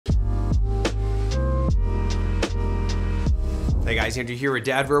Hey guys, Andrew here with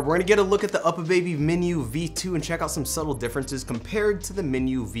Dad Verb. We're gonna get a look at the UPPAbaby MINU V2 and check out some subtle differences compared to the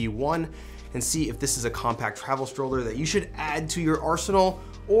Minu V1 and see if this is a compact travel stroller that you should add to your arsenal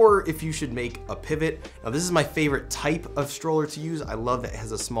or if you should make a pivot. Now this is my favorite type of stroller to use. I love that it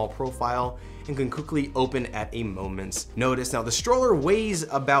has a small profile and can quickly open at a moment's notice. Now the stroller weighs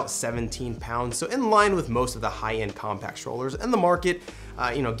about 17 pounds, so in line with most of the high-end compact strollers in the market,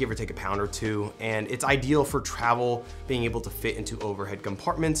 give or take a pound or two, and it's ideal for travel, being able to fit into overhead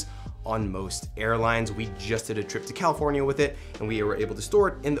compartments on most airlines. We just did a trip to California with it, and we were able to store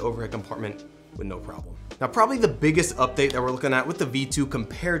it in the overhead compartment with no problem. Now, probably the biggest update that we're looking at with the V2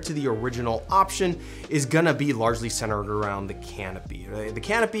 compared to the original option is gonna be largely centered around the canopy. Right? The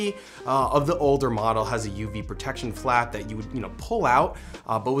canopy of the older model has a UV protection flap that you would pull out,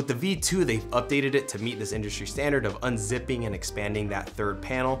 but with the V2, they've updated it to meet this industry standard of unzipping and expanding that third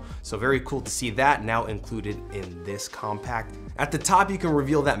panel. So very cool to see that now included in this compact. At the top, you can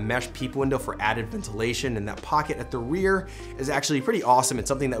reveal that mesh peep window for added ventilation, and that pocket at the rear is actually pretty awesome. It's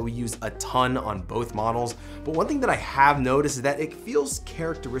something that we use a ton on both models. But one thing that I have noticed is that it feels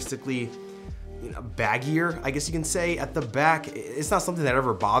characteristically baggier, I guess you can say, at the back. It's not something that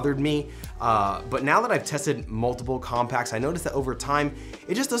ever bothered me, but now that I've tested multiple compacts, I noticed that over time,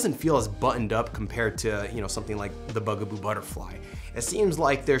 it just doesn't feel as buttoned up compared to something like the Bugaboo Butterfly. It seems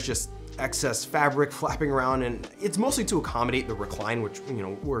like there's just excess fabric flapping around, and it's mostly to accommodate the recline, which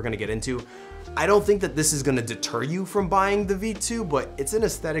we're gonna get into. I don't think that this is gonna deter you from buying the V2, but it's an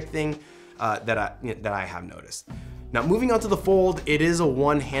aesthetic thing that I have noticed. Now, moving on to the fold, it is a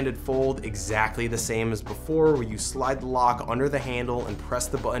one-handed fold, exactly the same as before, where you slide the lock under the handle and press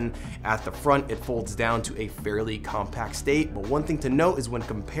the button at the front. It folds down to a fairly compact state, but one thing to note is when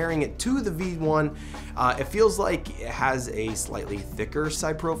comparing it to the V1, it feels like it has a slightly thicker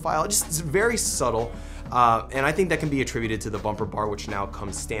side profile. It's very subtle. And I think that can be attributed to the bumper bar, which now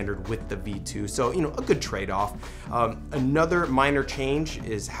comes standard with the V2. So, a good trade-off. Another minor change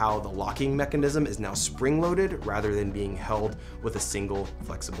is how the locking mechanism is now spring-loaded rather than being held with a single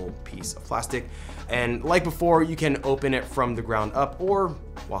flexible piece of plastic. And like before, you can open it from the ground up or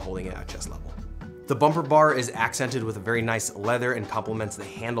while holding it at chest level. The bumper bar is accented with a very nice leather and complements the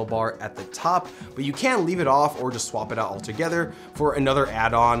handlebar at the top, but you can leave it off or just swap it out altogether for another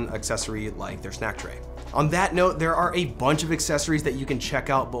add-on accessory like their snack tray. On that note, there are a bunch of accessories that you can check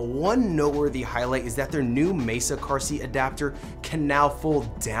out, but one noteworthy highlight is that their new Mesa car seat adapter can now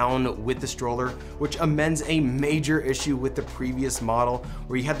fold down with the stroller, which amends a major issue with the previous model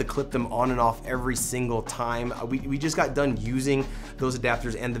where you had to clip them on and off every single time. We just got done using those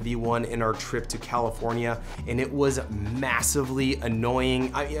adapters and the V1 in our trip to California, and it was massively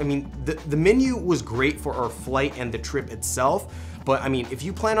annoying. I mean, the Minu was great for our flight and the trip itself, but I mean, if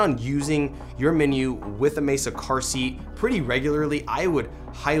you plan on using your Minu with a Mesa car seat pretty regularly, I would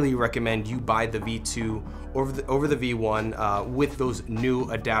highly recommend you buy the V2 over the V1 with those new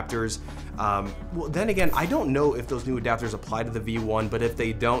adapters. Well, then again, I don't know if those new adapters apply to the V1, but if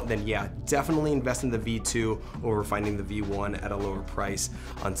they don't, then yeah, definitely invest in the V2 over finding the V1 at a lower price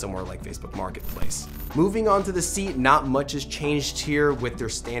on somewhere like Facebook Marketplace. Moving on to the seat, not much has changed here with their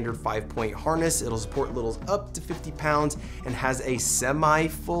standard 5-point harness. It'll support littles up to 50 pounds and has a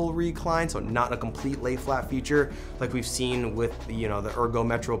semi-full recline, so not a complete lay flat feature like we've seen with the Ergo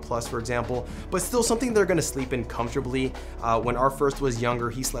Metro Plus, for example, but still something they're gonna sleep in comfortably. When our first was younger,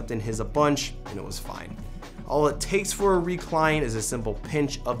 he slept in his a bunch and it was fine. All it takes for a recline is a simple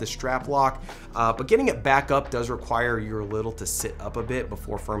pinch of the strap lock, but getting it back up does require your little to sit up a bit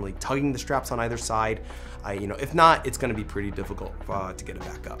before firmly tugging the straps on either side. If not, it's gonna be pretty difficult to get it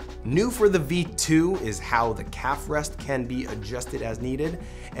back up. New for the V2 is how the calf rest can be adjusted as needed,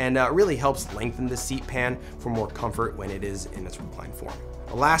 and really helps lengthen the seat pan for more comfort when it is in its reclined form.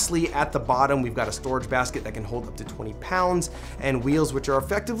 Lastly, at the bottom, we've got a storage basket that can hold up to 20 pounds and wheels which are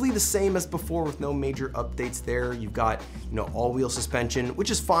effectively the same as before with no major updates there. You've got, all-wheel suspension,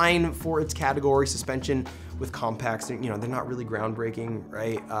 which is fine for its category. Suspension with compacts, they're not really groundbreaking,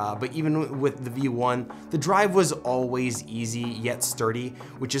 right? But even with the V1, the drive was always easy yet sturdy,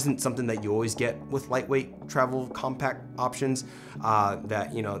 which isn't something that you always get with lightweight travel compact options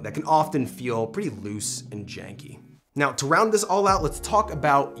that can often feel pretty loose and janky. Now, to round this all out, let's talk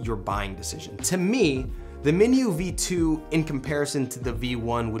about your buying decision. To me, the Minu V2 in comparison to the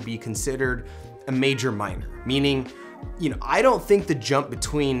V1 would be considered a major minor, meaning, I don't think the jump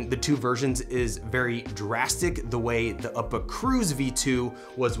between the two versions is very drastic the way the UPPAcruise V2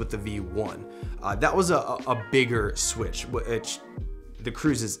 was with the V1. That was a bigger switch, which the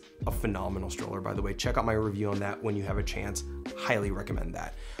Cruise is a phenomenal stroller, by the way. Check out my review on that when you have a chance. Highly recommend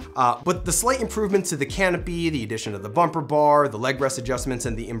that. But the slight improvements to the canopy, the addition of the bumper bar, the leg rest adjustments,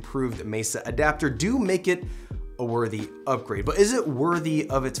 and the improved Mesa adapter do make it a worthy upgrade. But is it worthy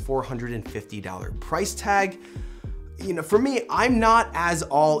of its $450 price tag? You know, for me, I'm not as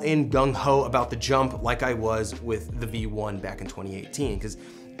all in gung-ho about the jump like I was with the V1 back in 2018, because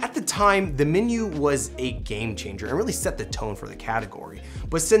at the time, the Minu was a game changer and really set the tone for the category.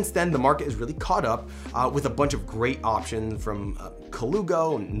 But since then, the market has really caught up with a bunch of great options from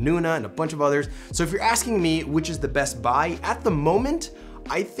Kalugo and Nuna and a bunch of others. So if you're asking me which is the best buy, at the moment,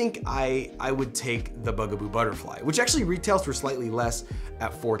 I think I would take the Bugaboo Butterfly, which actually retails for slightly less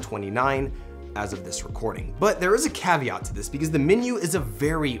at $429 as of this recording. But there is a caveat to this because the Minu is a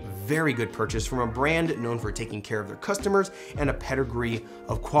very, very good purchase from a brand known for taking care of their customers and a pedigree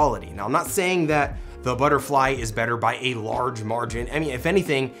of quality. Now, I'm not saying that the Butterfly is better by a large margin. I mean, if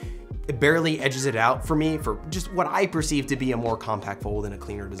anything, it barely edges it out for me for just what I perceive to be a more compact fold and a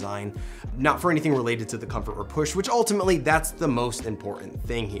cleaner design, not for anything related to the comfort or push, which ultimately that's the most important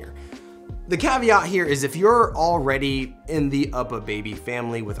thing here. The caveat here is if you're already in the UPPAbaby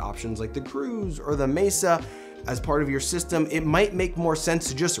family with options like the Cruise or the Mesa as part of your system, it might make more sense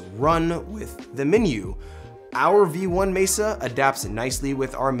to just run with the Minu. Our V1 Mesa adapts nicely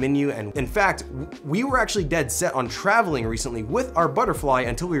with our Minu, and in fact, we were actually dead set on traveling recently with our Butterfly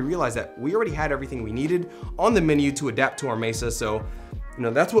until we realized that we already had everything we needed on the Minu to adapt to our Mesa, so you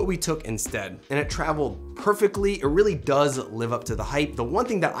know, that's what we took instead, and it traveled perfectly. It really does live up to the hype. The one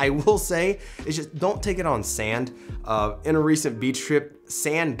thing that I will say is just don't take it on sand. In a recent beach trip,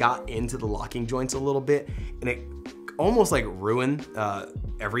 sand got into the locking joints a little bit, and it almost like ruined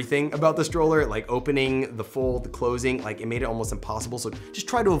everything about the stroller, like opening, the fold, the closing, like it made it almost impossible. So just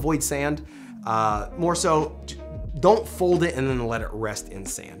try to avoid sand. More so, don't fold it and then let it rest in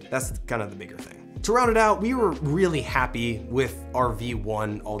sand. That's kind of the bigger thing. To round it out, we were really happy with our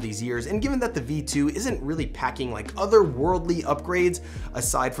V1 all these years, and given that the V2 isn't really packing like otherworldly upgrades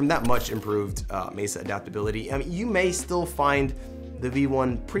aside from that much improved Mesa adaptability, I mean, you may still find the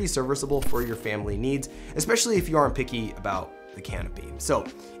V1 pretty serviceable for your family needs, especially if you aren't picky about the canopy. So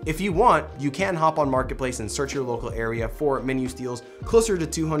if you want, you can hop on Marketplace and search your local area for Minu steals closer to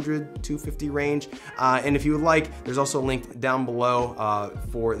 200, 250 range. And if you would like, there's also a link down below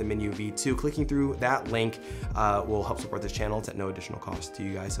for the Minu V2. Clicking through that link will help support this channel. It's at no additional cost to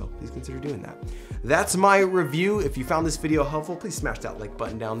you guys, so please consider doing that. That's my review. If you found this video helpful, please smash that like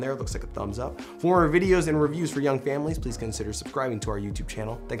button down there. It looks like a thumbs up. For more videos and reviews for young families, please consider subscribing to our YouTube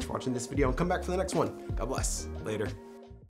channel. Thanks for watching this video and come back for the next one. God bless. Later.